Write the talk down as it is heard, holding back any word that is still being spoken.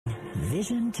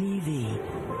Vision TV.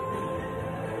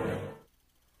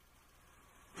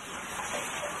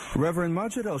 Reverend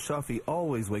Majed El Shafie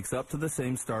always wakes up to the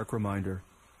same stark reminder.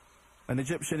 An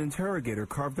Egyptian interrogator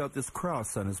carved out this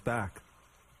cross on his back.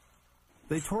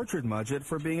 They tortured Majed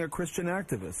for being a Christian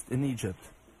activist in Egypt.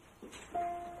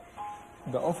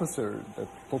 The officer that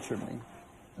tortured me,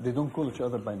 they don't call each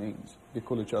other by names. They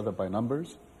call each other by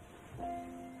numbers.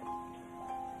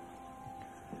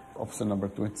 Officer number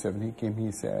 27, he came,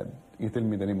 he said, "You tell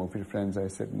me the name of your friends." I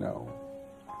said, "No."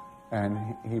 And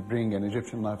he bring an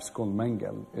Egyptian knife called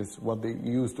mangel, is what they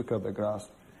use to cut the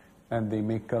grass. And they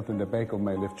make cut in the back of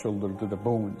my left shoulder to the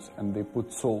bones, and they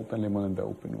put salt and lemon in the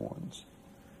open wounds.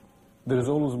 There is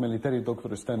always a military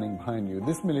doctor standing behind you.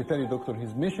 This military doctor,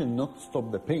 his mission not to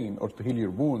stop the pain or to heal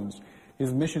your wounds,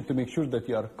 his mission to make sure that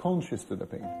you are conscious to the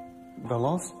pain. The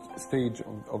last stage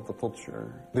of the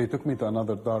torture, they took me to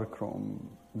another dark room.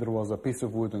 There was a piece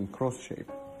of wood in cross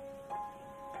shape.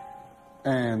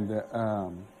 And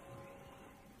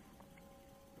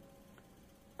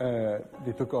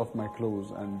they took off my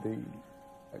clothes and they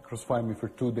crucified me for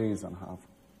 2 days and a half.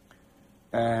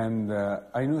 And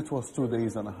I knew it was 2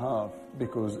 days and a half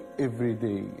because every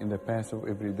day, in the past of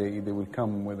every day, they will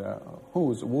come with a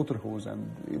hose, a water hose,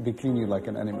 and they clean you like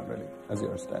an animal, really, as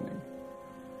you are standing.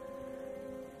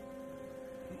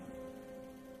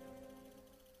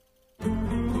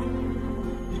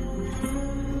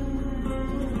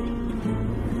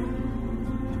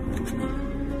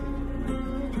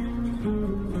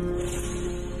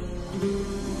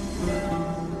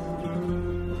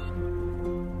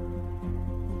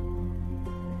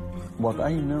 What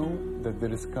I know, that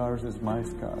their scars is my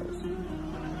scars.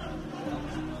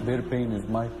 Their pain is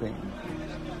my pain.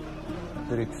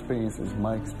 Their experience is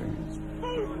my experience.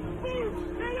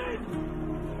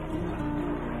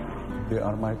 They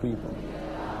are my people.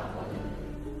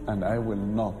 And I will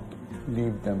not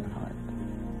leave them behind.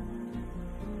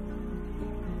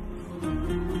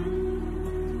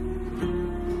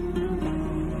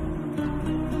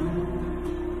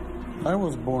 I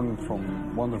was born from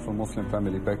a wonderful Muslim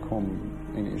family back home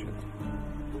in Egypt.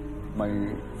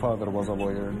 My father was a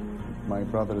lawyer. My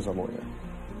brother is a lawyer.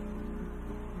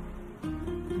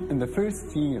 In the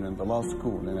first year in the law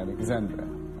school in Alexandria,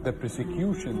 the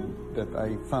persecution that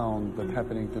I found that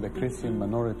happening to the Christian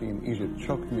minority in Egypt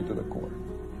shocked me to the core.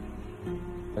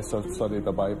 I started to study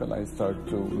the Bible. I started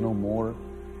to know more.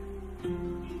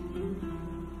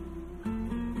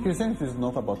 Christianity is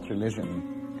not about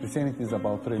religion. Christianity is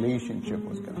about relationship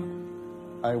with God.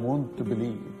 I want to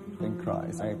believe in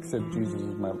Christ. I accept Jesus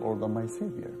as my Lord and my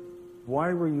Savior.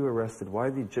 Why were you arrested?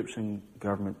 Why did the Egyptian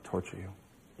government torture you?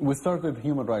 We started a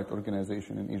human rights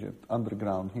organization in Egypt,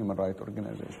 underground human rights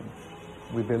organization.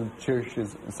 We built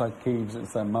churches inside caves,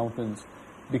 inside mountains,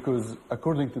 because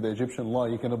according to the Egyptian law,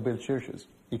 you cannot build churches.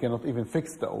 You cannot even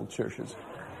fix the old churches.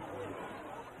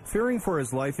 Fearing for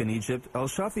his life in Egypt, El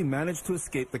Shafie managed to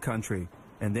escape the country,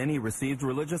 and then he received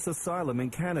religious asylum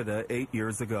in Canada 8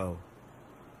 years ago.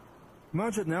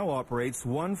 Majed now operates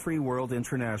One Free World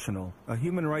International, a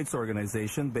human rights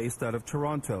organization based out of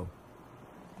Toronto.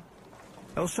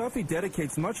 El Shafie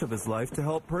dedicates much of his life to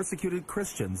help persecuted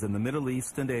Christians in the Middle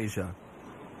East and Asia.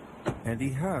 And he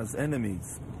has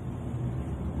enemies.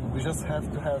 We just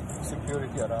have to have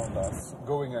security around us,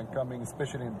 going and coming,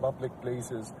 especially in public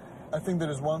places. I think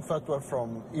there is one fatwa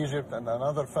from Egypt and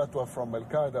another fatwa from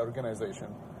Al-Qaeda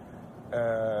organization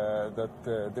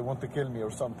that they want to kill me or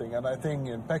something. And I think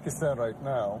in Pakistan right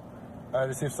now, I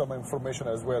received some information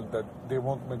as well that they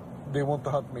want to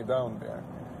hunt me down there.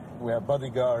 We have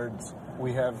bodyguards,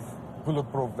 we have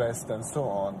bulletproof vests and so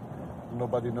on.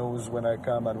 Nobody knows when I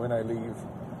come and when I leave.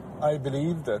 I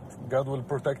believe that God will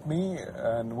protect me,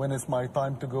 and when it's my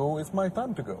time to go, it's my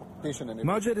time to go.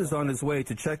 Majed is on his way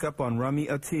to check up on Rami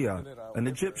Atiyah, an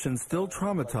Egyptian still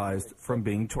traumatized from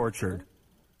being tortured.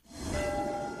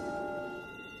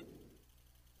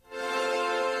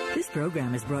 This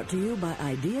program is brought to you by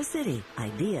Idea City.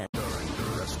 Idea. During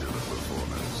the rest of the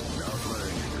performance, now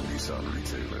playing the Nissan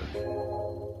Retailer.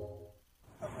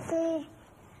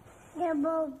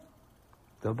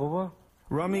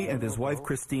 Rami and his wife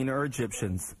Christina are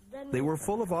Egyptians. They were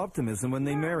full of optimism when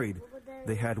they married.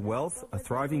 They had wealth, a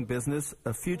thriving business,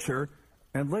 a future,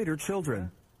 and later children.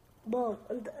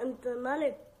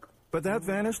 But that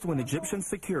vanished when Egyptian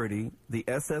security, the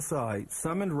SSI,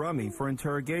 summoned Rami for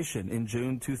interrogation in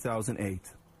June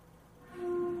 2008.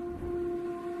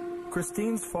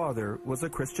 Christine's father was a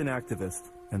Christian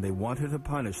activist, and they wanted to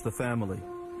punish the family.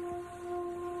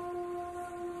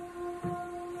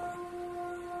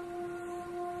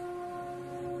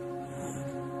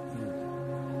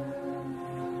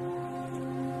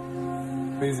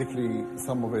 basically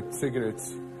some of it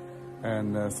cigarettes,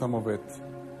 and some of it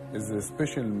is a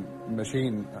special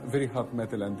machine, very hot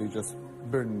metal, and they just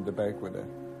burn the back with it.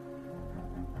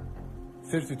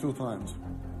 32 times.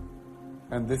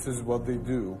 And this is what they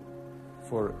do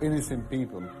for innocent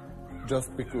people just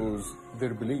because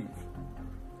their belief.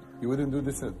 You wouldn't do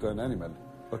this to an animal,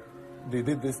 but they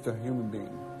did this to a human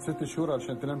being. 6 شهور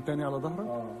عشان تنام تاني على ظهرك.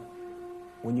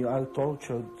 When you are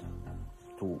tortured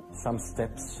to some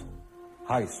steps,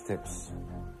 high steps,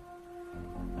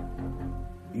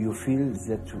 you feel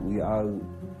that we are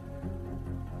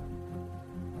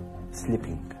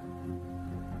sleeping.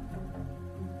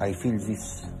 I feel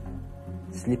this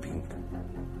sleeping.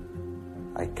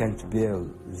 I can't bear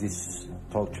this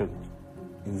torture.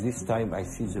 In this time, I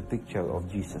see the picture of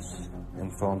Jesus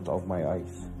in front of my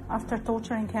eyes. After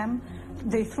torturing him,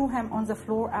 they threw him on the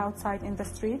floor outside in the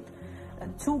street.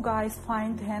 2 guys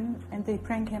find him and they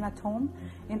bring him at home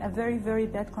in a very, very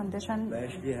bad condition.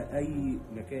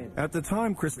 At the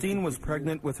time, Christine was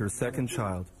pregnant with her second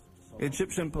child.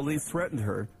 Egyptian police threatened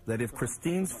her that if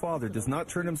Christine's father does not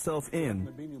turn himself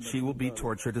in, she will be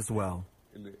tortured as well.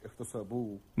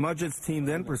 Majid's team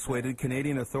then persuaded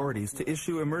Canadian authorities to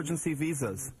issue emergency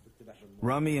visas.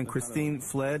 Rami and Christine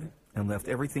fled and left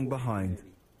everything behind.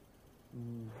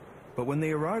 But when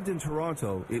they arrived in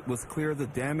Toronto, it was clear the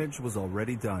damage was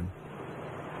already done.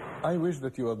 I wish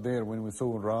that you were there when we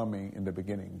saw Rami in the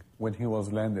beginning, when he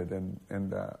was landed in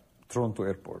the Toronto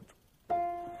airport.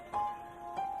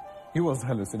 He was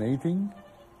hallucinating.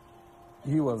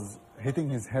 He was hitting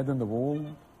his head on the wall.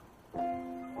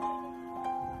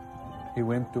 He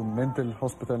went to mental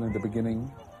hospital in the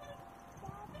beginning.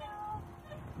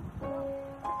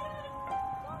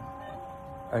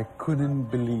 I couldn't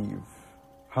believe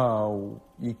how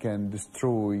you can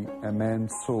destroy a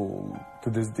man's soul to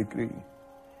this degree.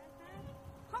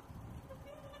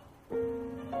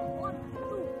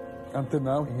 Until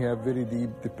now, he has very deep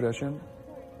depression.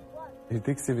 He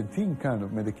takes 17 kind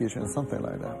of medication, something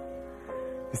like that.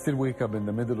 He still wake up in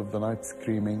the middle of the night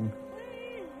screaming.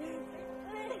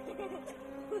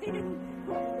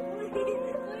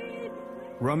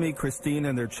 Rami, Christine,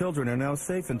 and their children are now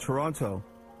safe in Toronto.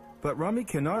 But Rami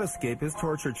cannot escape his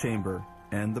torture chamber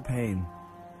and the pain.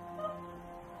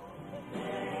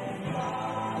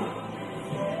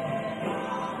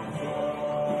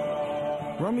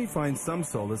 Rami finds some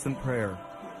solace in prayer,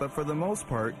 but for the most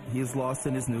part, he is lost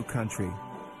in his new country.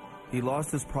 He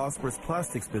lost his prosperous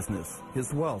plastics business,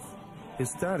 his wealth, his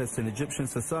status in Egyptian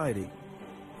society.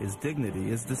 His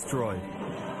dignity is destroyed.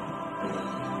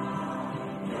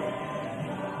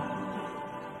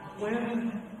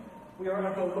 When we are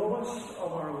at the lowest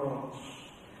of our lows,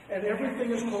 and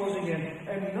everything is closing in,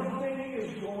 and nothing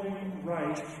is going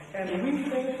right, and we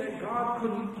think that God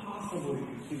couldn't possibly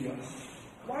see us.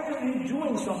 Why isn't He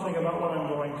doing something about what I'm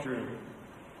going through?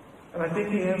 And I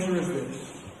think the answer is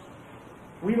this.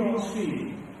 We don't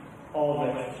see all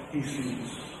that He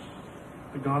sees.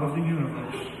 The God of the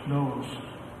universe knows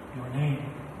your name,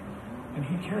 and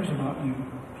He cares about you.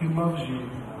 He loves you.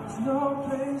 There's no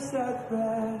place I'd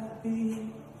rather be.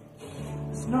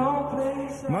 There's no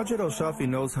place. Majed El Shafie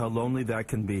knows how lonely that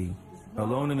can be.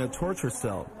 Alone in a torture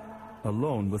cell.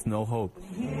 Alone with no hope.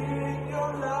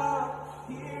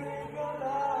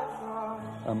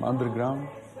 I'm underground,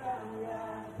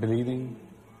 bleeding,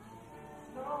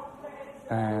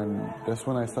 and that's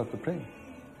when I start to pray.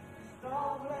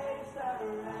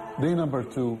 Day number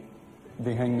 2,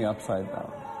 they hang me upside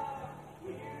down.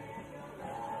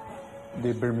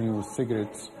 They burn me with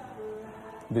cigarettes.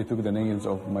 They took the nails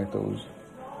off my toes.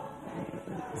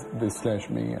 They slashed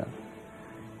me.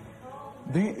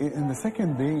 In the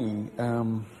second day,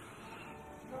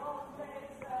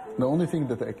 the only thing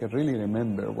that I can really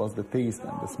remember was the taste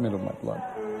and the smell of my blood.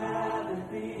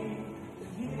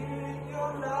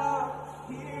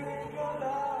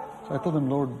 So I told him,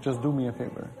 Lord, just do me a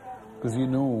favor, because you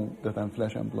know that I'm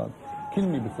flesh and blood. Kill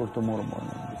me before tomorrow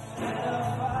morning.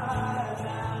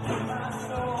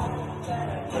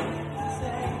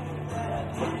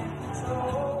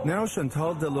 Now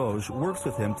Chantal Deloge works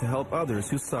with him to help others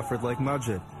who suffered like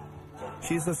Majed.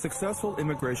 She's a successful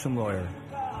immigration lawyer.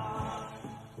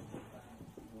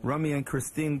 Rami and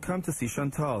Christine come to see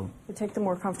Chantal. We take the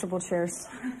more comfortable chairs.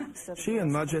 She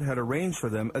and Majed had arranged for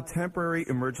them a temporary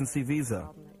emergency visa.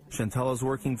 Chantal is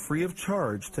working free of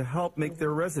charge to help make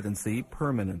their residency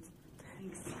permanent.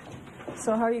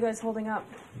 So how are you guys holding up?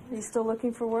 Are you still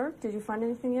looking for work? Did you find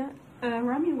anything yet?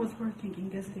 Rami was working in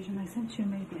gas station. I sent you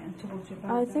maybe and told you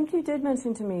about I think you did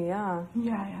mention to me, yeah.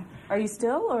 Yeah. Are you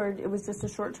still, or it was just a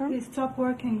short term? He stopped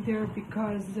working there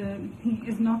because he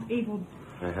is not able.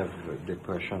 I have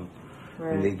depression.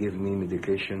 And they give me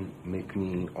medication, make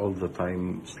me all the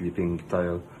time sleeping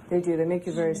tired. They do. They make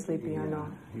you very sleepy, I know.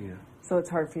 Yeah. So it's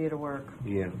hard for you to work.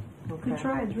 Yeah. Okay. We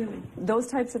tried, really. Those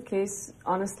types of cases,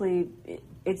 honestly,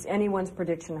 it's anyone's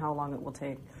prediction how long it will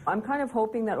take. I'm kind of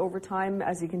hoping that over time,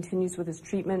 as he continues with his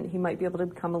treatment, he might be able to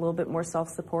become a little bit more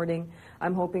self-supporting.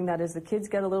 I'm hoping that as the kids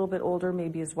get a little bit older,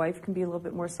 maybe his wife can be a little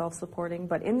bit more self-supporting.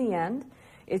 But in the end,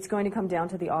 it's going to come down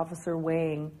to the officer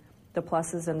weighing the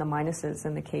pluses and the minuses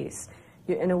in the case.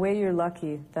 In a way, you're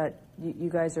lucky that you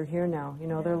guys are here now. You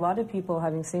know, there are a lot of people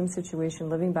having same situation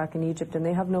living back in Egypt, and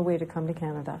they have no way to come to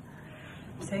Canada.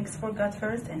 Thanks for God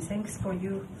first, and thanks for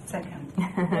you second.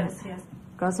 Yes, yes.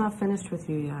 God's not finished with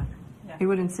you yet. Yeah. He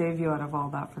wouldn't save you out of all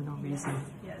that for no reason.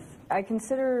 Yes. I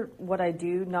consider what I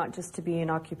do not just to be an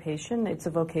occupation, it's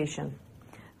a vocation.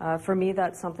 For me,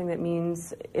 that's something that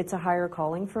means it's a higher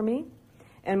calling for me,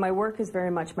 and my work is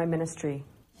very much my ministry.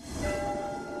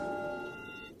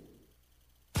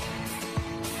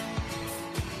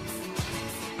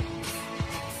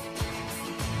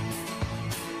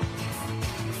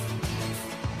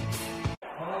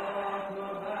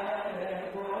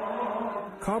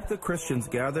 Coptic Christians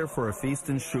gather for a feast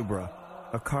in Shubra,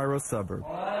 a Cairo suburb.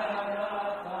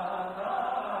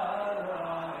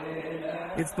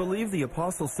 It's believed the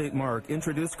Apostle St. Mark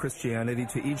introduced Christianity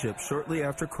to Egypt shortly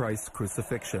after Christ's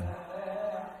crucifixion.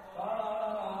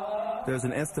 There's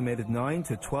an estimated 9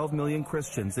 to 12 million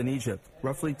Christians in Egypt,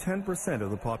 roughly 10%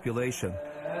 of the population.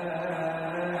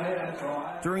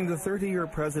 During the 30-year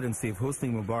presidency of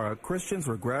Hosni Mubarak, Christians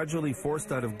were gradually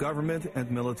forced out of government and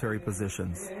military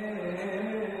positions.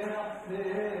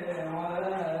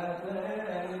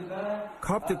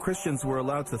 Coptic Christians were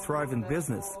allowed to thrive in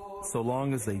business, so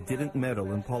long as they didn't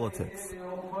meddle in politics.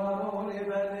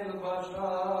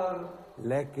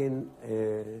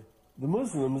 The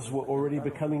Muslims were already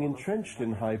becoming entrenched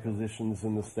in high positions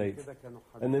in the state,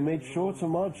 and they made sure to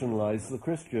marginalize the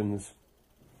Christians.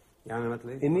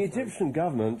 In the Egyptian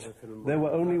government, there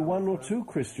were only 1 or 2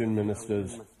 Christian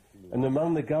ministers, and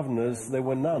among the governors there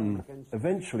were none,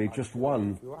 eventually just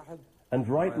 1. And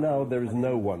right now there is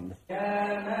no one.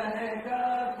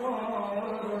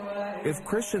 If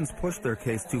Christians pushed their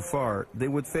case too far, they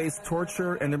would face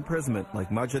torture and imprisonment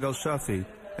like Majed El Shafie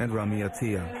and Rami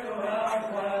Atiyah.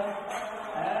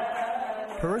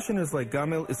 Parishioners like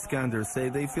Gamil Iskander say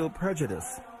they feel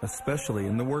prejudice, especially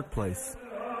in the workplace.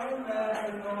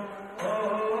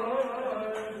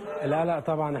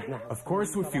 Of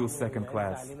course we feel second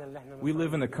class. We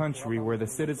live in a country where the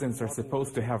citizens are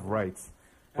supposed to have rights,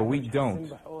 but we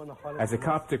don't. As a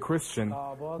Coptic Christian,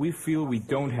 we feel we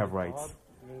don't have rights.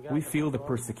 We feel the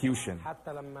persecution.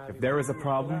 If there is a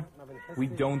problem, we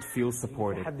don't feel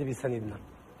supported.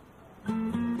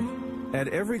 At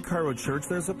every Cairo church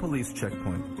there's a police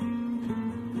checkpoint,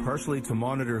 partially to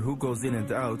monitor who goes in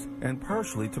and out, and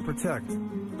partially to protect.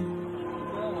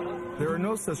 There are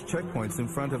no such checkpoints in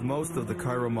front of most of the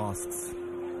Cairo mosques.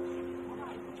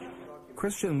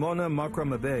 Christian Mona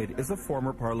Makram Abeid is a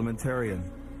former parliamentarian.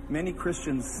 Many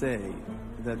Christians say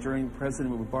that during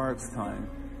President Mubarak's time,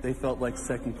 they felt like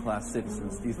second-class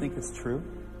citizens. Do you think it's true?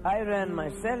 I ran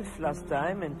myself last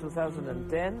time in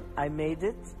 2010. I made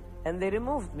it, and they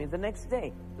removed me the next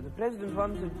day. The president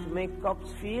wanted to make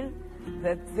Copts feel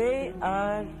that they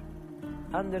are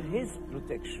under his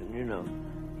protection, you know.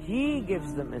 He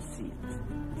gives them a seat.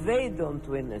 They don't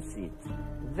win a seat.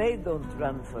 They don't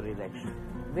run for election.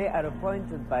 They are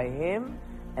appointed by him,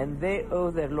 and they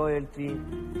owe their loyalty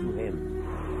to him.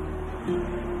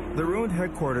 The ruined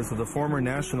headquarters of the former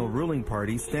national ruling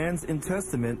party stands in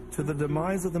testament to the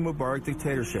demise of the Mubarak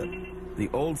dictatorship. The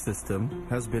old system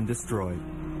has been destroyed.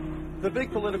 The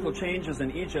big political changes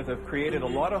in Egypt have created a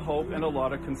lot of hope and a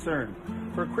lot of concern.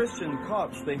 For Christian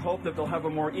Copts, they hope that they'll have a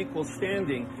more equal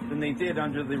standing than they did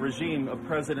under the regime of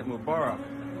President Mubarak.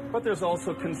 But there's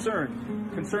also concern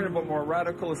about more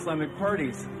radical Islamic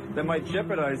parties that might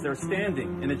jeopardize their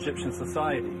standing in Egyptian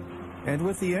society. And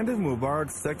with the end of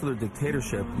Mubarak's secular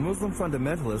dictatorship, Muslim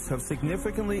fundamentalists have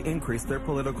significantly increased their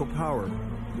political power.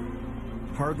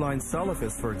 Hardline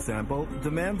Salafists, for example,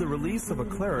 demand the release of a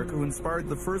cleric who inspired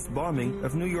the first bombing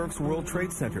of New York's World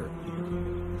Trade Center.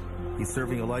 He's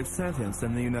serving a life sentence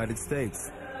in the United States.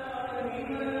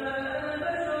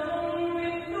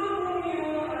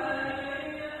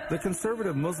 The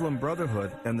conservative Muslim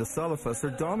Brotherhood and the Salafists are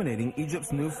dominating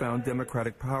Egypt's newfound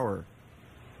democratic power.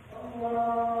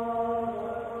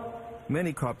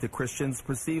 Many Coptic Christians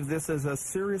perceive this as a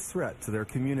serious threat to their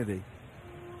community.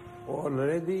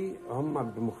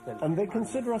 And they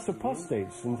consider us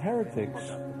apostates and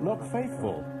heretics, not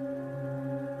faithful.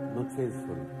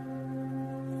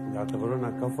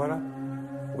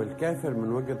 والكافر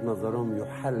من وجهة نظرهم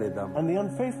يحل دم. And the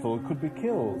unfaithful could be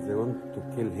killed. They want to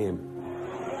kill him.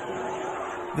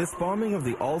 This bombing of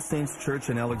the All Saints Church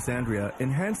in Alexandria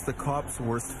enhanced the Copts'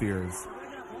 worst fears.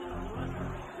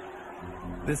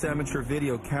 This amateur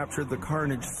video captured the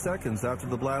carnage seconds after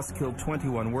the blast killed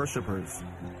 21 worshippers.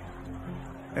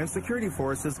 And security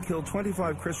forces killed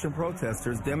 25 Christian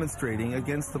protesters demonstrating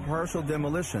against the partial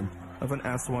demolition of an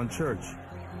Aswan church.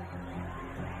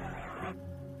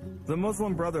 The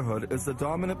Muslim Brotherhood is the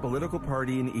dominant political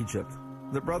party in Egypt.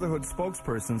 The Brotherhood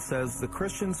spokesperson says the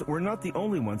Christians were not the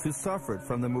only ones who suffered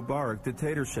from the Mubarak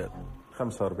dictatorship.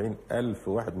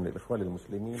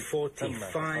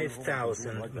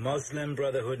 45,000 Muslim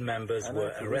Brotherhood members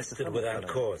were arrested without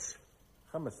cause.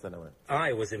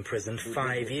 I was imprisoned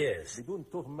 5 years.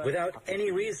 Without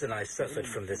any reason, I suffered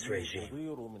from this regime.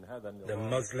 The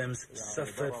Muslims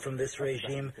suffered from this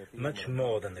regime much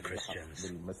more than the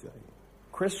Christians.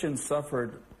 Christians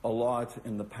suffered a lot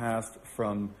in the past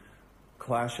from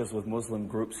clashes with Muslim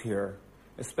groups here,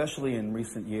 especially in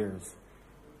recent years.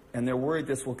 And they're worried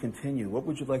this will continue. What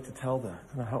would you like to tell them?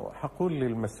 I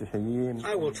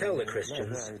will tell the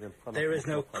Christians there is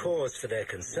no cause for their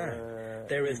concern.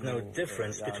 There is no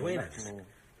difference between us.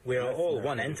 We are all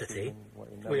one entity.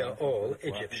 We are all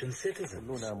Egyptian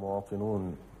citizens.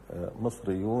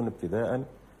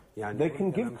 They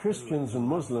can give Christians and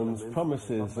Muslims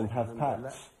promises and have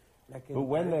pacts, but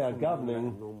when they are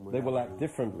governing, they will act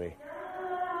differently.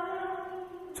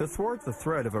 To thwart the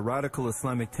threat of a radical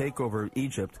Islamic takeover of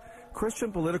Egypt,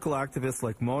 Christian political activists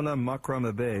like Mona Makram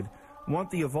Abeid want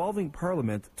the evolving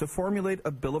parliament to formulate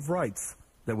a Bill of Rights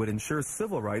that would ensure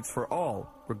civil rights for all,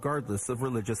 regardless of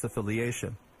religious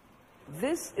affiliation.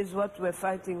 This is what we're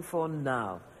fighting for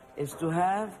now, is to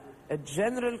have a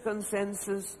general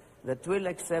consensus that will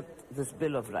accept this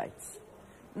Bill of Rights.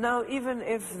 Now, even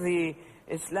if the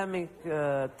Islamic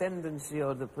tendency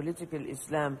or the political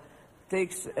Islam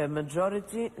takes a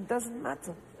majority, it doesn't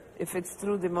matter. If it's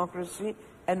through democracy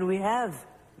and we have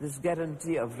this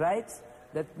guarantee of rights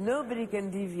that nobody can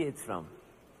deviate from,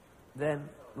 then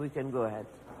we can go ahead.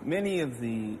 Many of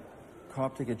the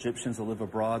Coptic Egyptians that live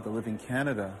abroad, that live in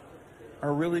Canada,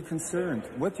 are really concerned.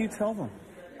 What do you tell them?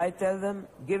 I tell them,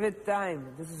 give it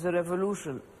time. This is a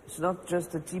revolution. It's not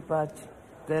just a tea party.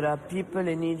 There are people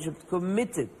in Egypt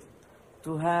committed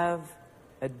to have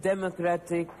a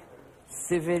democratic,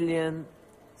 civilian,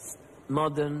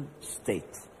 modern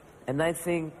state. And I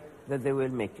think that they will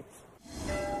make it.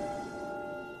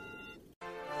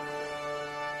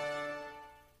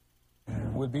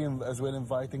 We'll be as well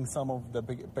inviting some of the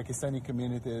Pakistani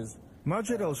communities.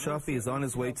 Majed El Shafie is on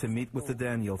his way to meet with the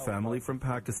Daniel family from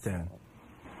Pakistan.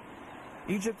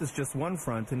 Egypt is just one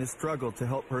front in his struggle to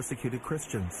help persecuted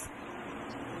Christians.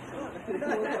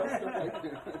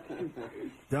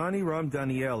 Dani Ram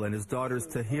Daniel and his daughters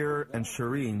Tahir and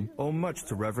Shireen owe much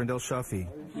to Reverend El Shafie.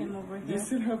 Do you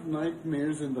still have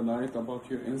nightmares in the night about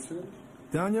your incident?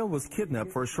 Daniel was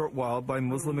kidnapped for a short while by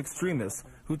Muslim extremists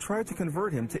who tried to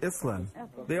convert him to Islam.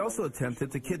 They also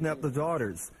attempted to kidnap the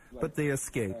daughters, but they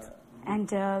escaped. And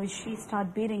she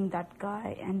started beating that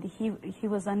guy, and he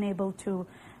was unable to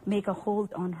make a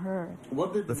hold on her.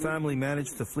 The family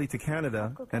managed to flee to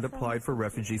Canada and applied for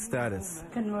refugee status.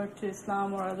 Convert to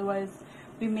Islam, or otherwise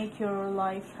we make your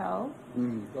life hell.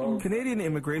 Canadian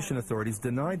immigration authorities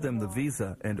denied them the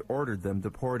visa and ordered them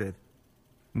deported.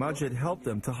 Majed helped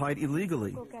them to hide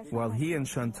illegally, while he and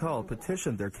Chantal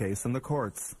petitioned their case in the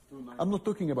courts. I'm not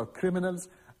talking about criminals.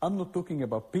 I'm not talking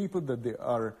about people that they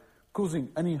are causing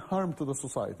any harm to the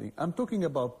society. I'm talking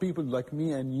about people like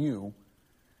me and you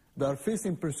that are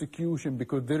facing persecution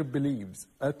because their beliefs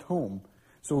at home.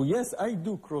 So yes, I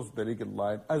do cross the legal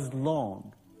line as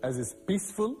long as it's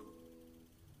peaceful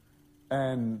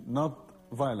and not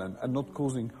violent and not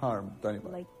causing harm to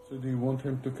anybody. So do you want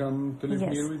him to come to live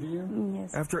here with you?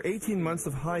 Yes. After 18 months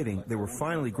of hiding, they were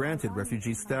finally granted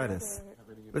refugee status.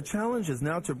 The challenge is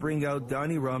now to bring out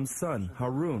Dani Ram's son,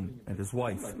 Haroon, and his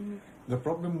wife. The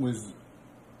problem was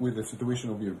with the situation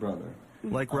of your brother.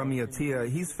 Like Ramiatia,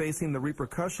 he's facing the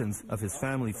repercussions of his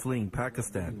family fleeing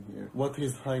Pakistan. What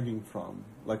he's hiding from?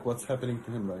 Like what's happening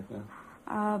to him right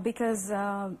now? Because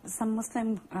some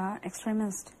Muslim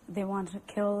extremists, they want to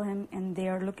kill him and they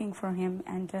are looking for him,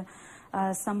 and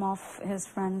some of his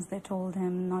friends, they told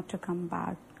him not to come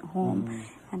back home.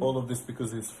 And all of this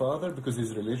because his father, because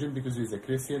his religion, because he's a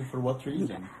Christian, for what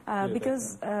reason?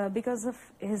 Because of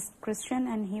his Christian,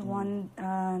 and he want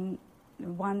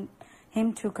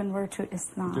him to convert to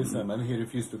Islam. To Islam, and he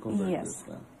refused to convert to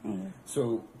Islam. Yes.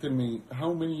 So tell me,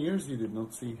 how many years you did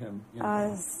not see him?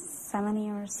 7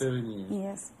 years. 7 years.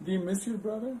 Yes. Do you miss your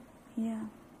brother? Yeah.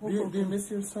 Do you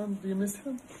miss your son? Do you miss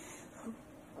him?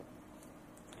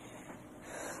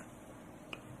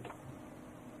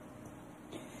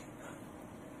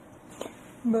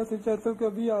 He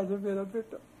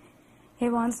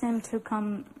wants him to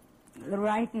come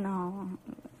right now.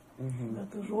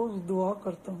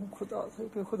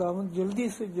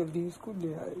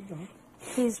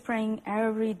 He's praying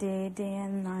every day, day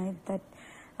and night, that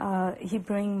he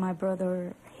bring my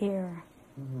brother here.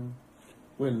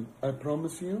 Well, I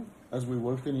promise you, as we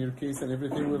work in your case and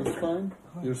everything will be fine,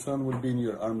 your son will be in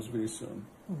your arms very soon.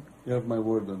 You have my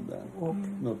word on that.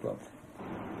 No problem.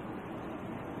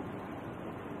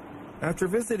 After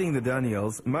visiting the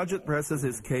Daniels, Majed presses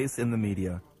his case in the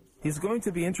media. He's going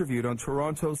to be interviewed on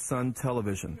Toronto's Sun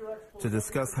television to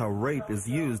discuss how rape is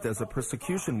used as a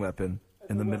persecution weapon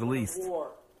in the Middle East.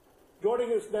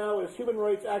 Joining us now is human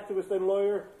rights activist and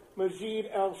lawyer Majed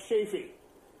El Shafie,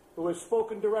 who has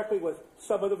spoken directly with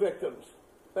some of the victims.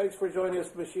 Thanks for joining us,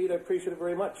 Majed. I appreciate it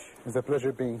very much. It's a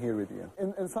pleasure being here with you.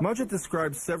 Majed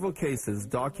describes several cases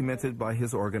documented by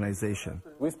his organization.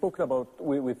 We spoke about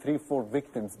with 3-4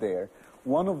 victims there.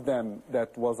 One of them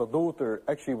that was a daughter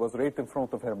actually was raped in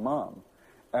front of her mom.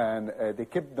 And they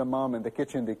kept the mom in the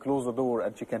kitchen, they closed the door,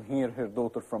 and she can hear her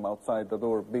daughter from outside the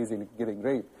door basically getting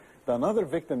raped. The another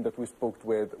victim that we spoke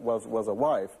with was a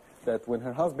wife that when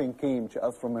her husband came, she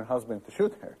asked from her husband to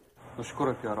shoot her.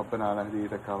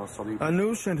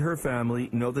 Anush and her family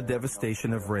know the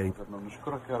devastation of rape.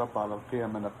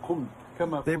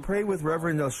 They pray with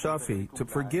Reverend El Shafie to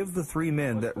forgive the 3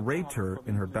 men that raped her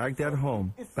in her Baghdad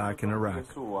home back in Iraq.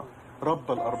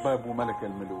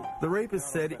 The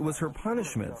rapist said it was her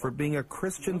punishment for being a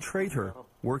Christian traitor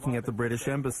working at the British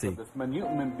Embassy.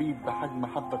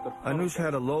 Anush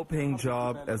had a low-paying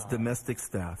job as domestic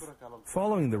staff.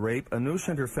 Following the rape, Anush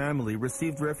and her family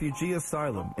received refugee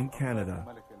asylum in Canada.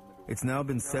 It's now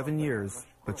been 7 years,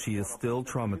 but she is still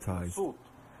traumatized.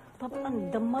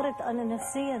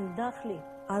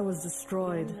 I was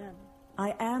destroyed.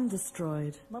 I am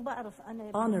destroyed.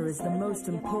 Honor is the most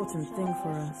important thing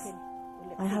for us.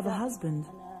 I have a husband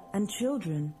and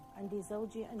children.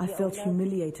 I felt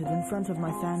humiliated in front of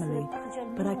my family,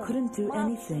 but I couldn't do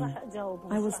anything.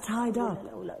 I was tied up.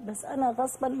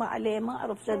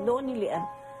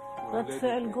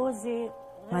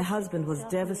 My husband was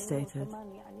devastated.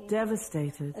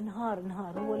 Devastated. And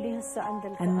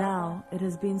now it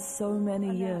has been so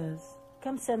many years.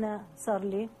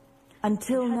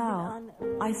 Until now,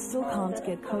 I still can't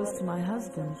get close to my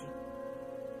husband.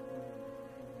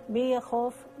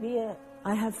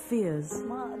 I have fears.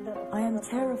 I am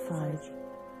terrified.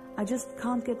 I just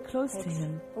can't get close to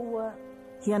him.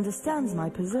 He understands my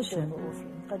position.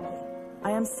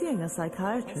 I am seeing a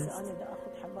psychiatrist,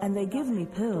 and they give me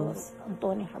pills.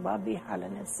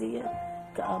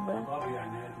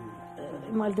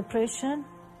 My depression.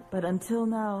 But until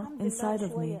now, inside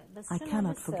of me, I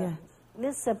cannot forget.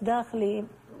 لسه بداخلي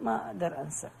ما أقدر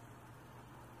أنسى.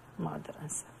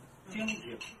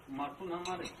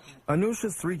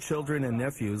 Anusha's 3 children and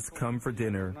nephews come for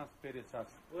dinner.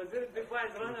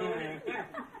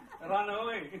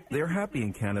 They're happy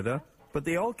in Canada, but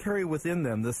they all carry within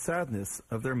them the sadness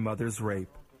of their mother's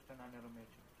rape.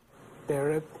 They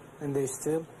raped and they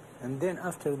steal, and then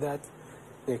after that,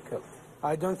 they killed.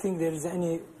 I don't think there is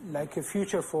any, a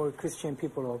future for Christian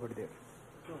people over there.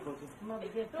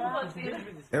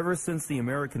 Ever since the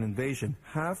American invasion,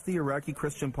 half the Iraqi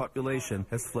Christian population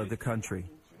has fled the country.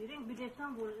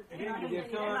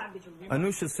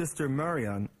 Anusha's sister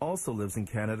Marianne also lives in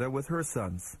Canada with her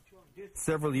sons.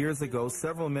 Several years ago,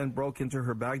 several men broke into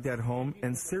her Baghdad home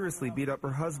and seriously beat up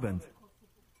her husband.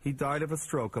 He died of a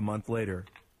stroke a month later.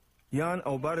 Yan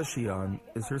Obadashian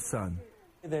is her son.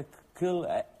 They kill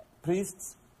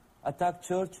priests, attack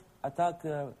church, attack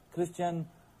Christian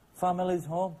families'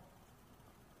 home.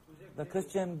 The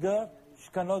Christian girl, she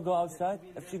cannot go outside.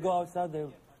 If she go outside, they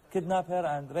kidnap her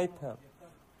and rape her.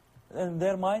 In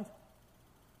their mind,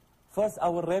 first I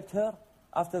will rape her,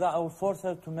 after that I will force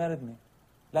her to marry me.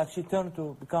 Like she turned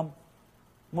to become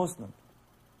Muslim.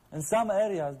 In some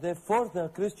areas, they force the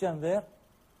Christian there,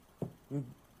 you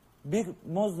be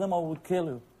Muslim or will kill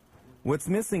you. What's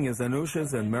missing is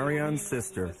Anusha's and Marianne's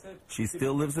sister. She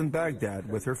still lives in Baghdad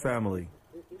with her family.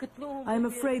 I'm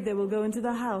afraid they will go into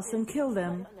the house and kill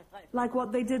them, like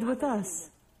what they did with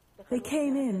us. They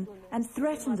came in and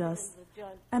threatened us,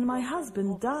 and my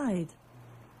husband died.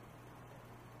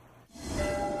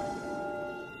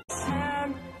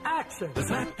 And action! The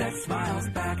slap that smiles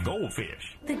back.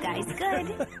 Goldfish. The guy's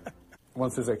good.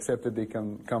 Once it's accepted, they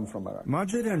can come from Iraq.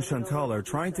 Majed and Chantal are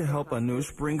trying to help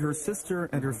Anush bring her sister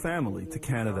and her family to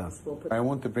Canada. I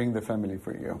want to bring the family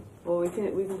for you. Well, we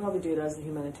can probably do it as a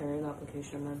humanitarian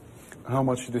application then. How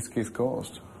much did this case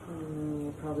cost?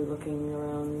 You're probably looking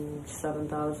around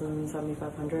 7,000,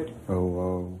 7,500.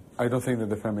 Oh, I don't think that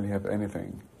the family have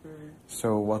anything.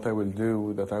 So what I will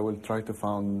do, that I will try to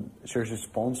find church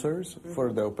sponsors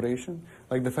for the operation.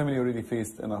 Like the family already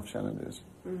faced enough challenges.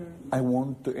 I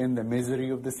want to end the misery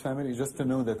of this family, just to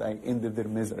know that I ended their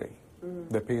misery,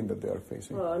 the pain that they are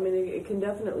facing. Well, I mean, it can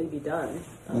definitely be done.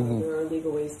 There are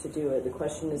legal ways to do it. The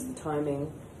question is the timing.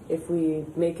 If we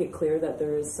make it clear that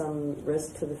there is some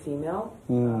risk to the female,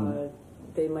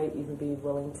 they might even be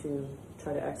willing to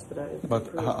try to expedite it.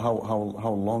 But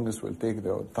how long this will take,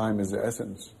 though? Time is the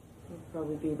essence.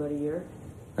 Probably be about a year.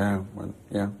 Yeah, well,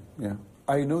 yeah.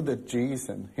 I know that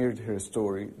Jason heard her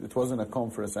story. It was in a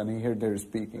conference, and he heard her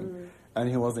speaking, and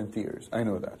he was in tears. I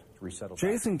know that.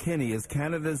 Jason Kinney is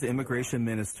Canada's immigration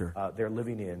minister. They're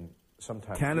living in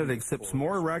sometimes... Canada accepts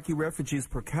more Iraqi refugees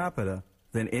per capita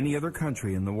than any other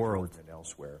country in the world. And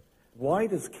elsewhere. Why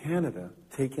does Canada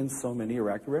take in so many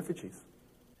Iraqi refugees?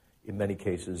 In many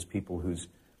cases, people whose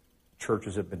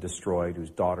churches have been destroyed, whose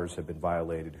daughters have been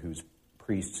violated, whose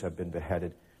priests have been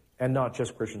beheaded, and not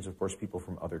just Christians, of course, people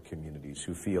from other communities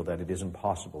who feel that it is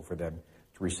impossible for them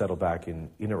to resettle back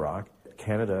in Iraq.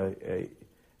 Canada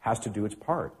has to do its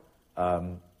part.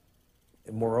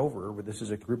 Moreover, this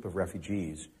is a group of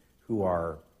refugees who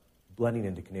are blending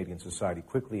into Canadian society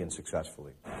quickly and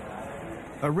successfully.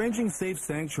 Arranging safe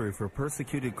sanctuary for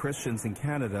persecuted Christians in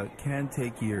Canada can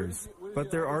take years, but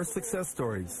there are success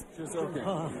stories. Okay.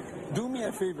 Do me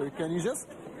a favor, can you just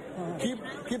keep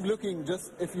looking,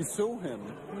 just if you saw him.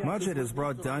 Majed has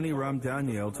brought Dani Ram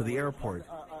Daniel to the airport.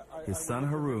 His son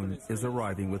Haroon is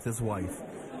arriving with his wife.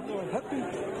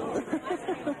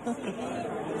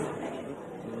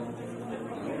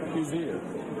 He's here.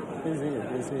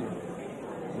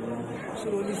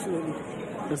 Slowly,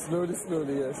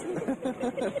 yes.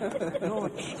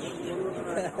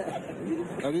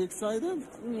 Are you excited?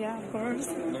 Yeah, of course.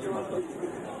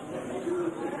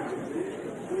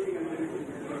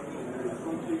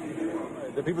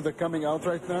 The people that are coming out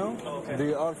right now,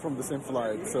 they are from the same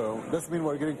flight, so that means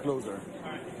we're getting closer.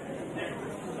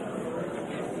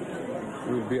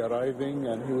 We'll be arriving,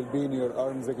 and he will be in your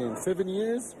arms again. 7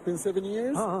 years? Been 7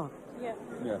 years?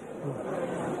 Yeah.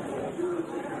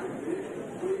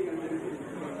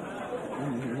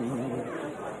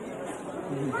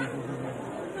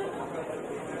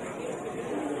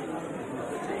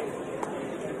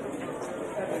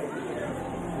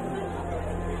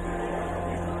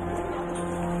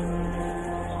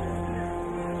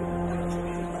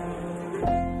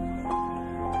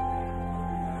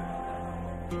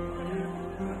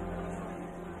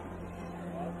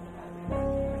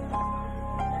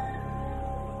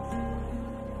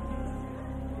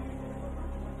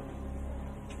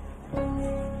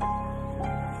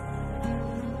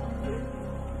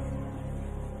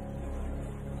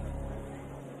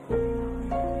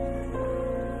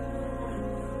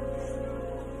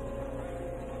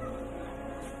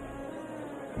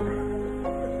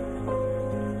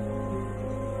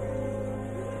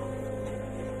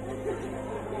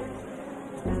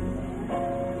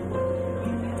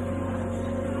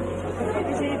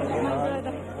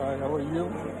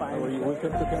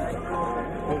 Welcome to Canada.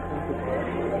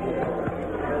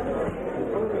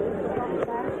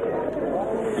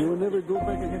 You will never go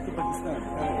back again to Pakistan.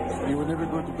 You will never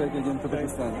go back again to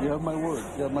Pakistan. You have my word.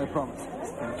 You have my promise.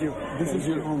 Thank you. This is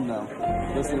your home now.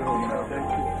 This is your home now.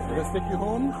 Thank you. Let's take you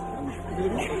home.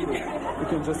 You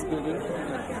can just go there.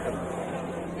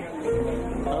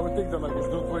 I will take the luggage.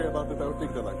 Don't worry about it. I will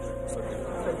take the luggage. It's okay.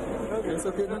 It's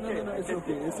okay. No. It's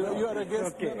okay. You are a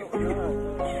guest. No.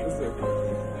 It's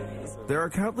okay. There are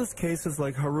countless cases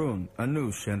like Haroon,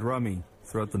 Anush, and Rami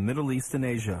throughout the Middle East and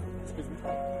Asia.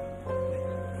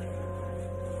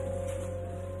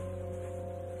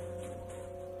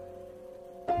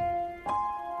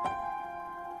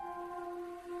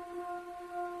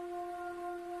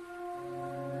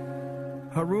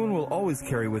 Haroon will always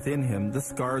carry within him the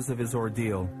scars of his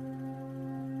ordeal.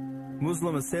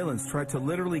 Muslim assailants tried to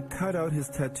literally cut out his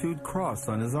tattooed cross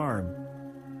on his arm.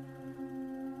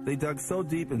 They dug so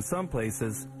deep in some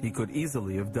places, he could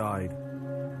easily have died.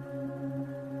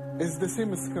 It's the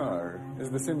same scar.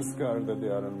 It's the same scar that they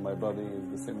are in my body.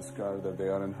 It's the same scar that they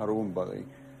are in Haroon's body.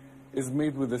 It's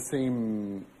made with the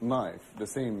same knife, the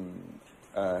same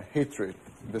hatred,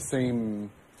 the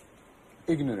same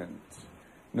ignorance.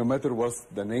 No matter what's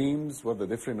the names, what the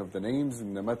difference of the names,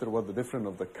 and no matter what the difference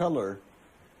of the color,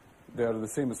 they are the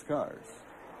same scars.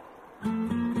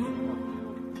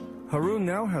 Harun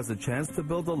now has a chance to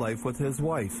build a life with his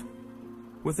wife.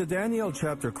 With the Daniel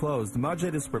chapter closed,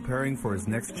 Majed is preparing for his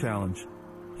next challenge.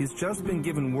 He's just been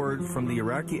given word from the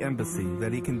Iraqi embassy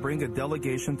that he can bring a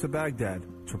delegation to Baghdad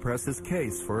to press his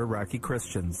case for Iraqi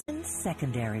Christians.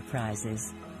 Secondary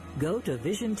prizes. Go to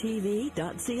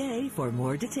visiontv.ca for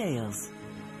more details.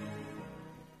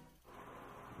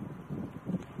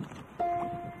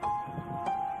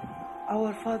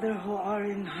 Our Father who art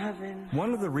in heaven.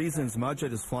 One of the reasons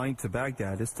Majed is flying to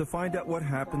Baghdad is to find out what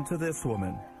happened to this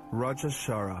woman, Raja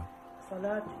Shara.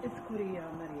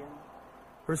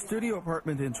 Her studio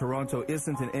apartment in Toronto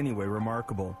isn't in any way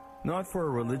remarkable, not for a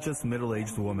religious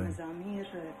middle-aged woman.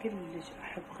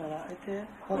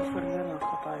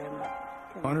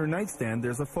 On her nightstand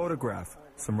there's a photograph,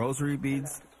 some rosary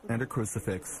beads, and a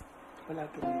crucifix.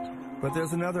 But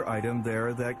there's another item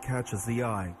there that catches the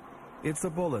eye. It's a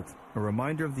bullet, a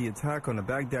reminder of the attack on a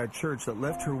Baghdad church that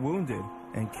left her wounded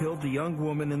and killed the young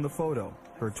woman in the photo,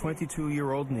 her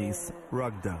 22-year-old niece,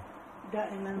 Ragda.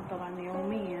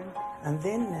 And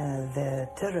then the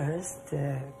terrorists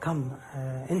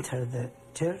enter the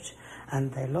church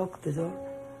and they lock the door,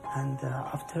 and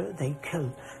after they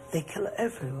kill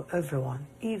everyone,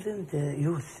 even the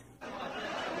youth.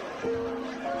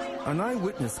 An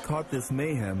eyewitness caught this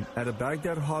mayhem at a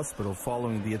Baghdad hospital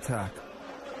following the attack.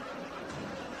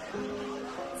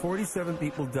 47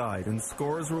 people died and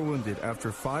scores were wounded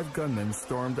after 5 gunmen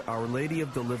stormed Our Lady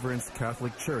of Deliverance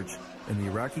Catholic Church in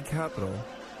the Iraqi capital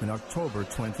in October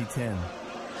 2010.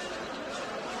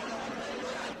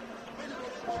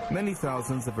 Many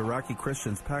thousands of Iraqi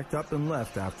Christians packed up and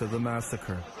left after the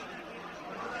massacre.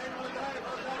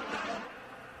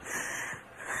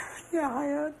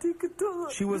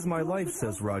 She was my life,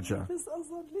 says Raja.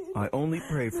 I only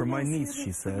pray for my niece,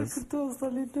 she says.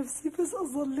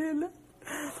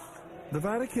 The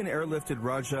Vatican airlifted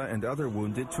Raja and other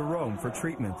wounded to Rome for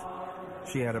treatment.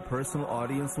 She had a personal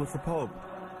audience with the Pope.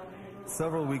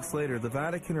 Several weeks later, the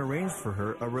Vatican arranged for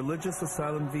her a religious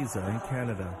asylum visa in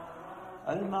Canada.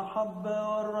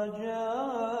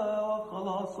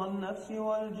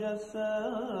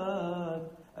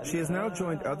 She has now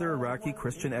joined other Iraqi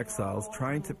Christian exiles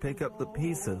trying to pick up the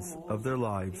pieces of their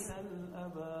lives,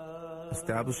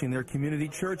 establishing their community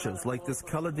churches like this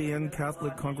Chaldean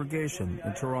Catholic congregation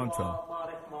in Toronto.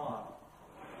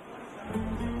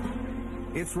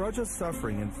 It's Raja's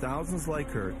suffering and thousands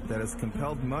like her that has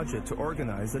compelled Majed to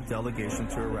organize a delegation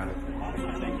to Iraq.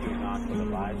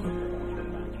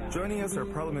 Joining us are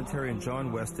parliamentarian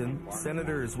John Weston,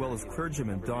 senator as well as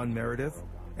clergyman Don Meredith,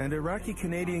 and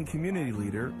Iraqi-Canadian community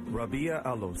leader Rabia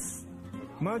Alos.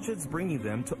 Majid's bringing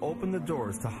them to open the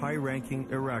doors to high-ranking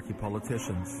Iraqi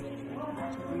politicians.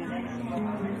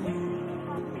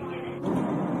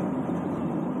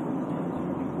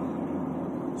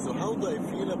 So how do I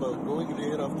feel about going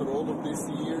there after all of these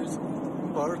years?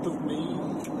 Part of me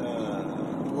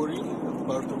worried,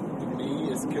 part of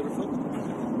me is careful.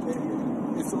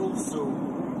 It's also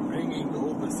bringing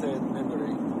all the sad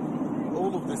memory,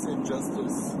 all of this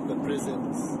injustice, the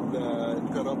prisons, the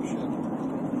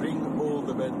corruption, bring all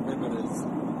the bad memories,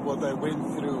 what I went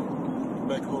through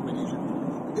back home in Egypt.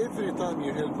 Every time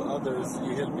you help others,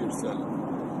 you help yourself.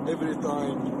 Every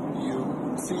time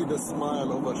you see the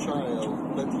smile of a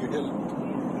child that you helped,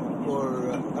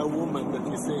 or a woman that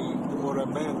you saved, or a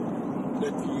man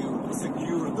that you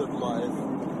secured their life,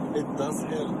 it does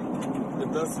help.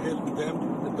 It does help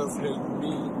them, it does help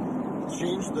me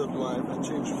change their life and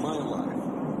change my life.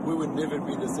 We will never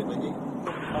be the same again.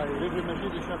 Hi, Reverend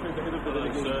Majed El Shafie, the head of the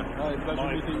delegation. Hi,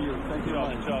 pleasure meeting you. Thank you.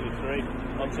 Charlie, great.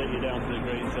 I'll take you down to the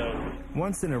green zone.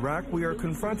 Once in Iraq, we are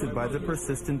confronted by the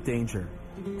persistent danger.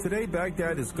 Today,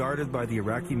 Baghdad is guarded by the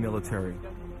Iraqi military.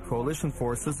 Coalition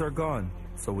forces are gone,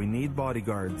 so we need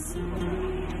bodyguards.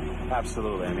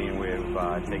 Absolutely. I mean, we've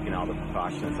taken all the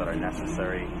precautions that are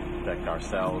necessary to protect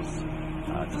ourselves,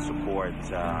 to support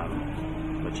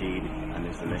Majed and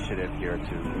his initiative here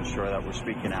to ensure that we're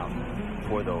speaking out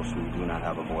for those who do not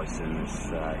have a voice in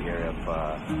this area of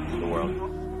the world.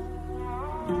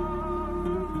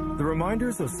 The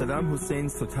reminders of Saddam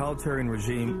Hussein's totalitarian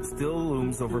regime still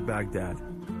looms over Baghdad.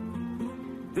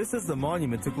 This is the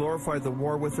monument to glorify the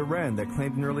war with Iran that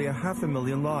claimed nearly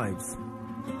 500,000 lives.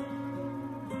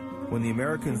 When the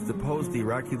Americans deposed the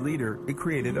Iraqi leader, it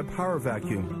created a power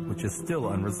vacuum, which is still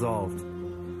unresolved.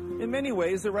 In many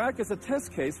ways, Iraq is a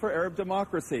test case for Arab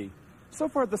democracy. So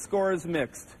far, the score is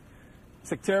mixed.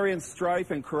 Sectarian strife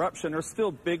and corruption are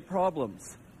still big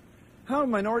problems. How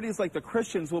minorities like the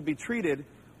Christians will be treated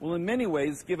will in many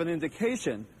ways give an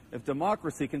indication if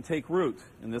democracy can take root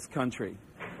in this country.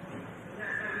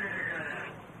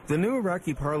 The new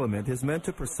Iraqi parliament is meant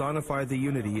to personify the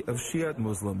unity of Shiite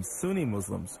Muslims, Sunni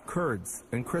Muslims, Kurds,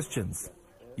 and Christians,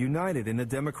 united in a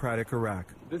democratic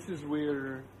Iraq. This is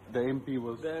where the MP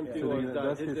was.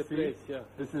 That's his seat. Yeah.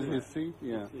 This is his seat.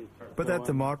 Yeah. But that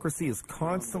democracy is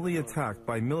constantly attacked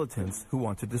by militants who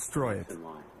want to destroy it.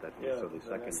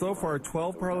 So far,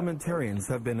 12 parliamentarians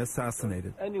have been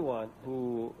assassinated. Anyone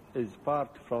who is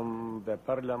part from the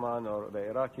parliament or the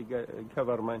Iraqi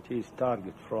government is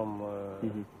target from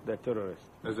the terrorists.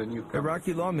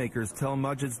 Iraqi lawmakers tell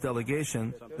Majid's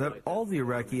delegation that all the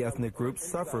Iraqi ethnic groups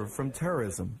suffer from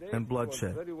terrorism and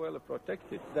bloodshed. Very well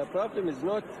protected. The problem is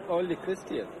not only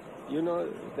Christian. You know,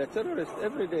 the terrorists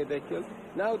every day they kill.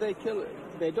 Now they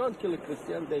don't kill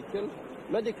Christian, they kill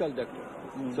medical doctors.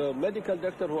 So medical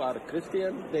doctors who are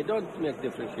Christian, they don't make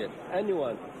differentiate.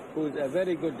 Anyone who is a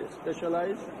very good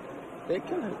specialized, they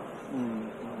kill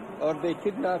him. Or they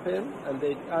kidnap him and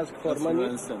they ask for money,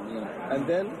 and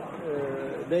then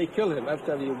they kill him.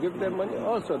 After you give them money,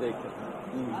 also they kill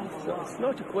him. So it's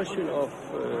not a question of,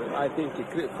 I think,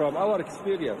 from our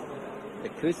experience, a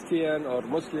Christian or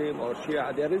Muslim or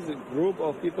Shia, there is a group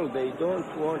of people, they don't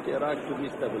want Iraq to be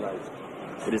stabilized.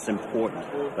 It is important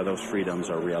that those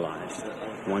freedoms are realized.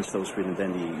 Once those freedoms,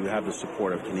 then you have the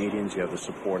support of Canadians, you have the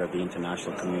support of the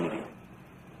international community.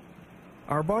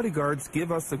 Our bodyguards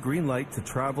give us the green light to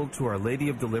travel to Our Lady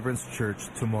of Deliverance Church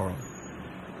tomorrow.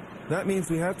 That means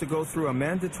we have to go through a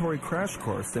mandatory crash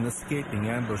course in escaping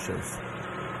ambushes.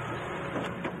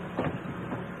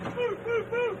 Move,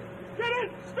 move, move! Get in!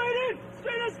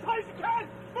 Straight as high as you can!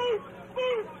 Move,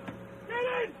 move!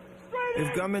 Get in!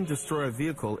 If gunmen destroy a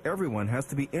vehicle, everyone has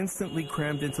to be instantly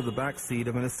crammed into the back seat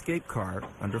of an escape car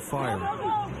under fire.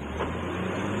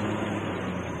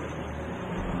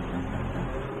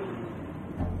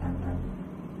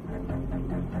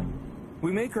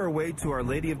 We make our way to Our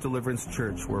Lady of Deliverance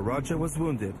Church, where Raja was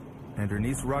wounded and her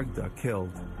niece Ragda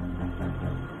killed.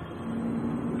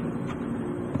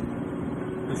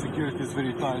 The security is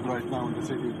very tight right now in the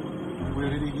city. We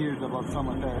already heard about some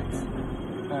attacks,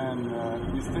 and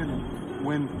we still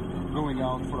went going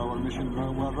out for our mission.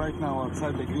 We're right now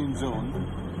outside the green zone,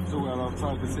 so we are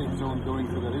outside the safe zone, going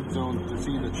to the red zone to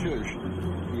see the church.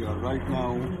 We are right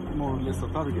now more or less a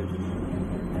target.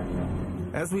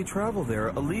 As we travel there,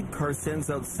 a lead car sends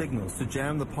out signals to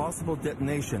jam the possible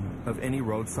detonation of any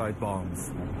roadside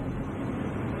bombs.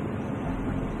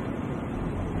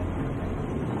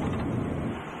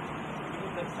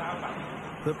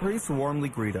 The priests warmly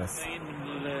greet us.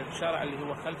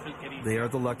 They are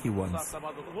the lucky ones.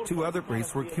 2 other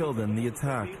priests were killed in the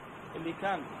attack.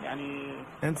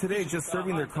 And today, just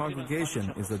serving their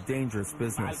congregation is a dangerous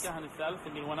business.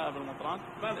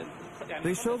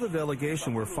 They show the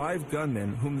delegation where 5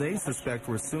 gunmen, whom they suspect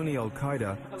were Sunni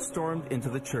al-Qaeda, stormed into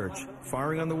the church,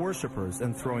 firing on the worshippers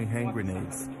and throwing hand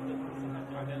grenades.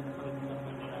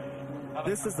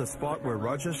 This is the spot where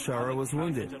Raja Shara was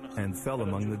wounded and fell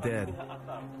among the dead.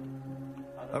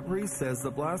 A priest says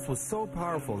the blast was so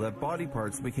powerful that body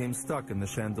parts became stuck in the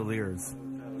chandeliers.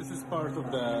 This is part of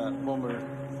the bomber,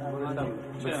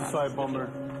 the suicide bomber.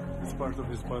 It's part of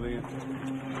his body.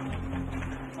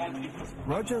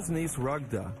 Raja's niece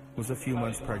Ragda was a few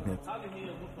months pregnant.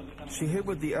 She hid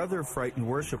with the other frightened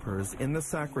worshippers in the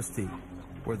sacristy,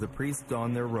 where the priests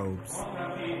donned their robes.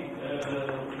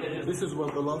 This is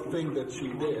what the last thing that she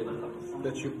did,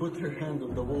 that she put her hand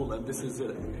on the wall, and this is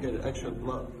her actual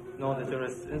blood. No, the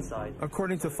terrorists inside.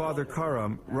 According to Father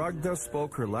Karam, Ragda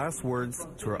spoke her last words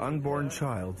to her unborn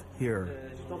child here.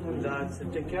 She told him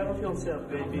that, take care of yourself,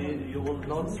 baby, you will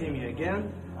not see me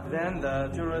again. Then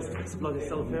the terrorist exploded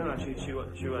himself here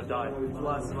and she will die. It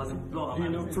was blow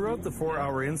up. Throughout the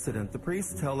 4-hour incident, the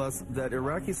priests tell us that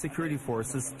Iraqi security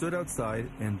forces stood outside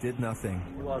and did nothing.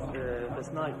 He was the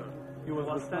sniper. He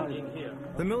was standing here.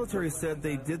 The military said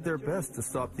they did their best to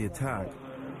stop the attack.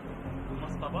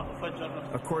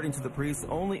 According to the priests,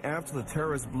 only after the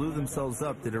terrorists blew themselves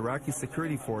up did Iraqi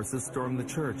security forces storm the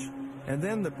church. And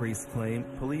then, the priests claim,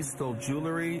 police stole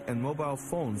jewelry and mobile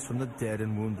phones from the dead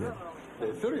and wounded. The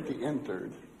authority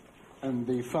entered, and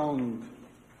they found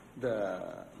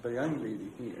the young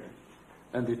lady here,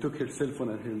 and they took her cell phone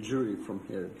and her jewelry from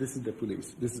here. This is the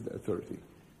police. This is the authority.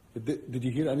 Did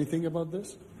you hear anything about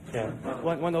this? Yeah.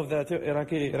 One of the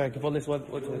Iraqi police, what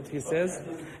he says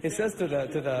to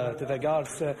the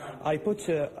guards, I put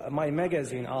my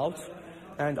magazine out,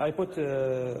 and I put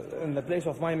in the place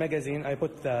of my magazine, I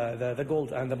put the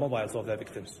gold and the mobiles of the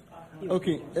victims.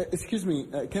 Okay, excuse me,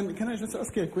 can I just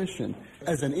ask you a question?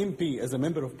 As an MP, as a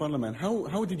member of parliament,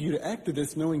 how did you react to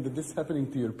this, knowing that this is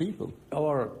happening to your people?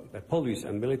 Our police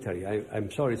and military, I'm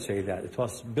sorry to say that, it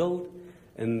was built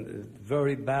in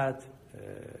very bad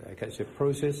I can say,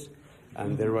 process,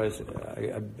 and there was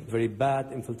a very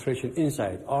bad infiltration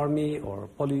inside army or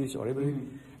police or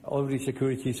every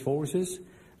security forces.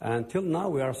 Until now,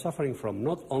 we are suffering from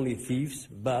not only thieves,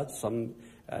 but some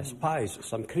spies,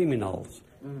 some criminals.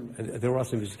 There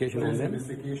was investigation on them.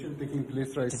 Investigation taking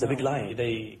place right now. It's a big lie.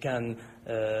 They can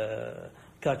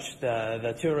catch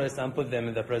the terrorists and put them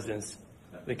in the prisons.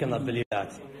 We cannot believe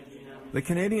that. The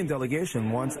Canadian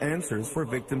delegation wants answers for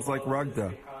victims like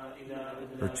Ragda.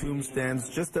 Her tomb stands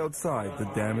just outside the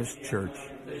damaged church.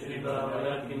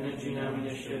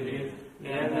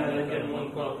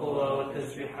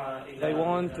 They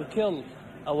want to kill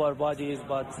our bodies,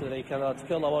 but they cannot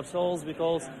kill our souls,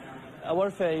 because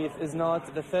our faith is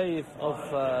not the faith of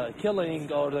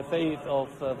killing or the faith of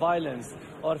violence.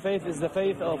 Our faith is the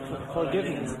faith of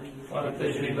forgiveness.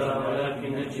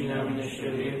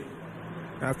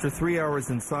 After 3 hours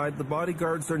inside, the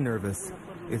bodyguards are nervous.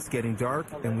 It's getting dark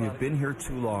and we've been here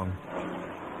too long.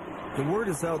 The word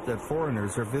is out that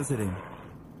foreigners are visiting.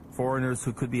 Foreigners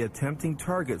who could be a tempting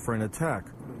target for an attack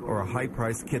or a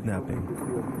high-priced kidnapping.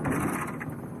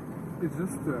 It's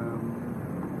just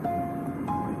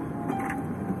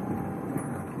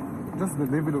the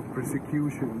level of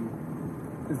persecution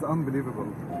is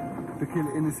unbelievable. To kill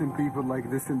innocent people like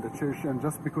this in the church, and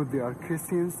just because they are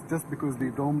Christians, just because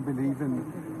they don't believe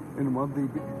in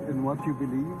what you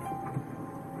believe.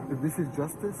 If this is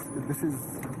justice, if this is...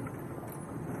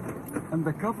 And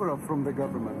the cover-up from the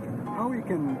government. How you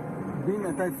can be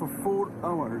attacked for 4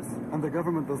 hours and the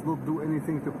government does not do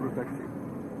anything to protect you.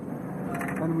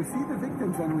 And we see the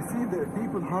victims and we see the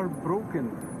people heartbroken.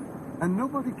 And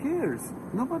nobody cares.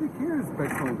 Nobody cares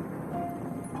back home.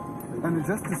 And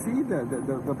just to see the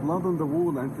blood on the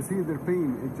wall and to see their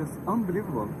pain, it's just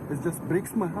unbelievable. It just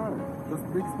breaks my heart. Just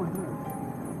breaks my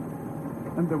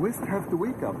heart. And the West have to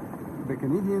wake up. The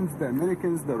Canadians, the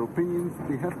Americans, the Europeans,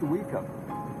 they have to wake up.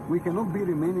 We cannot be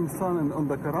remaining silent on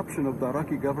the corruption of the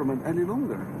Iraqi government any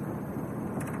longer.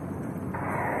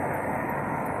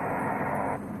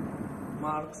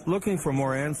 Looking for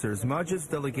more answers, Majid's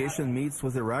delegation meets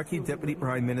with Iraqi Deputy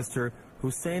Prime Minister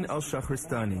Hussein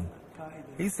al-Shahristani.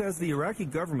 He says the Iraqi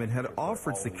government had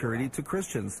offered security to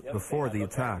Christians before the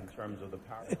attack.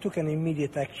 It took an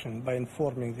immediate action by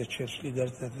informing the church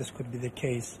leaders that this could be the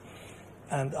case,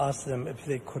 and asked them if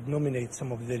they could nominate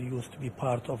some of their youth to be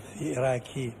part of the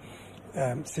Iraqi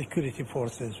security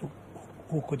forces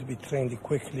who could be trained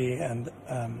quickly and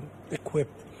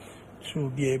equipped to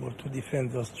be able to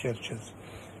defend those churches.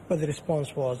 But the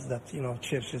response was that,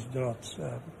 churches do not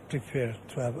prefer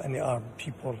to have any armed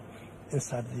people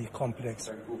inside the complex.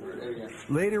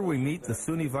 Later we meet the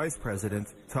Sunni Vice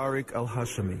President, Tariq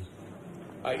al-Hashimi.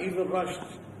 I even rushed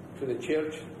to the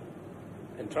church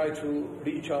and tried to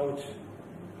reach out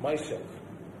myself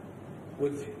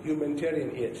with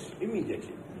humanitarian aid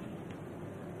immediately.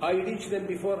 I reached them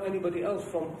before anybody else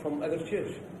from other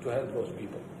church to help those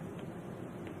people.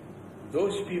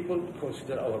 Those people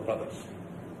consider our brothers,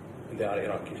 and they are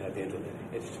Iraqis at the end of the day.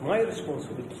 It's my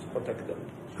responsibility to protect them.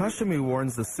 Hashimi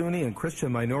warns the Sunni and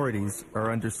Christian minorities are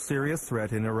under serious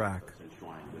threat in Iraq.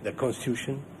 The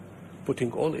Constitution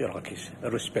putting all Iraqis,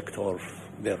 irrespective of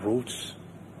their roots,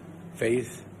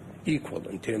 faith, equal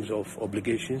in terms of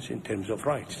obligations, in terms of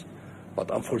rights.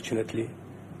 But unfortunately,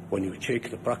 when you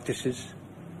check the practices,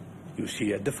 you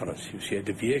see a difference, you see a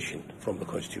deviation from the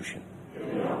Constitution.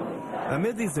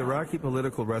 Amid these Iraqi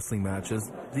political wrestling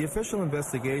matches, the official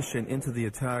investigation into the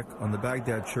attack on the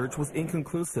Baghdad church was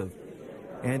inconclusive.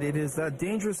 And it is that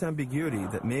dangerous ambiguity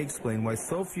that may explain why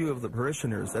so few of the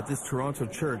parishioners at this Toronto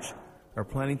church are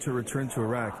planning to return to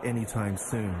Iraq anytime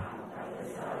soon.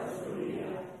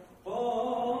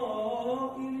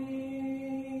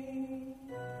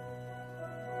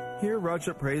 Here,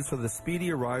 Raja prays for the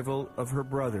speedy arrival of her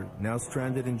brother, now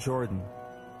stranded in Jordan,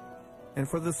 and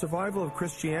for the survival of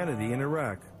Christianity in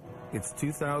Iraq. It's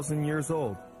 2,000 years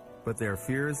old, but there are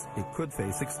fears it could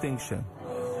face extinction.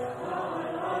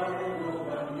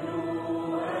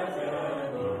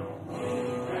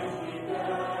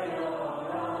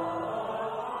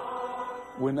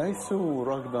 When I saw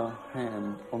Ragda's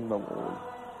hand on the wall,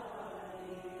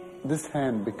 this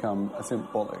hand became a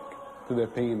symbolic to the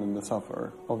pain and the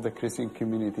suffer of the Christian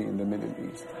community in the Middle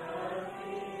East.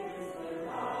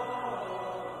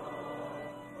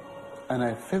 And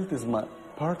I felt as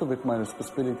part of it my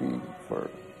responsibility for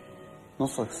not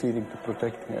succeeding to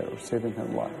protect her or saving her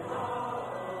life.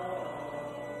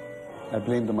 I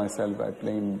blamed myself, I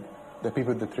blamed the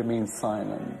people that remain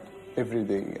silent every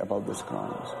day about these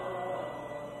crimes.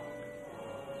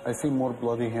 I see more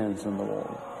bloody hands on the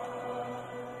wall.